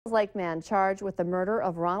Lake man charged with the murder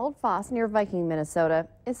of Ronald Foss near Viking, Minnesota,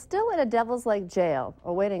 is still in a Devil's Lake jail,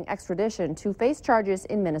 awaiting extradition to face charges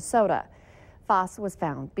in Minnesota. Foss was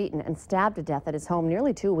found beaten and stabbed to death at his home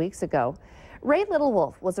nearly 2 weeks ago. Ray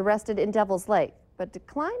Littlewolf was arrested in Devil's Lake, but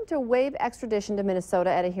declined to waive extradition to Minnesota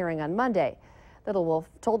at a hearing on Monday. Littlewolf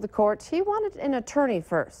told the court he wanted an attorney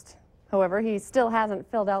first. However, he still hasn't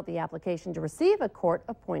filled out the application to receive a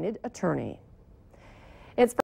court-appointed attorney. It's